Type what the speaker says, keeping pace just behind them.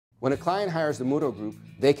When a client hires the Muro Group,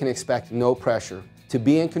 they can expect no pressure, to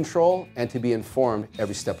be in control and to be informed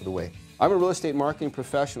every step of the way. I'm a real estate marketing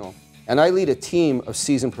professional, and I lead a team of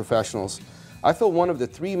seasoned professionals. I feel one of the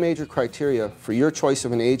three major criteria for your choice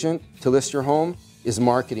of an agent to list your home is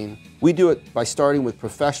marketing. We do it by starting with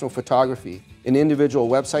professional photography, an individual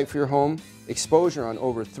website for your home, exposure on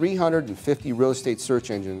over 350 real estate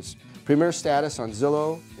search engines, premier status on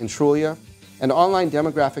Zillow and Trulia, and online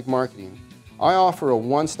demographic marketing. I offer a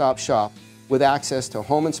one-stop shop with access to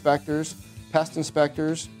home inspectors, pest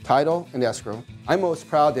inspectors, title, and escrow. I'm most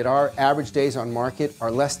proud that our average days on market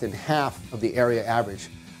are less than half of the area average.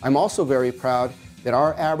 I'm also very proud that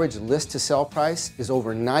our average list-to-sell price is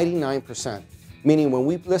over 99%, meaning when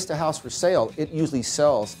we list a house for sale, it usually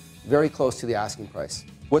sells very close to the asking price.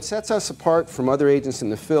 What sets us apart from other agents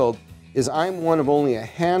in the field is I'm one of only a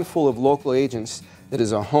handful of local agents that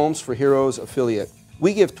is a Homes for Heroes affiliate.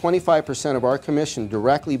 We give 25% of our commission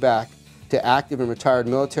directly back to active and retired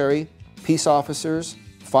military, peace officers,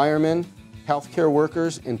 firemen, healthcare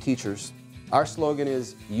workers, and teachers. Our slogan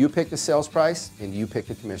is, you pick the sales price and you pick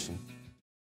the commission.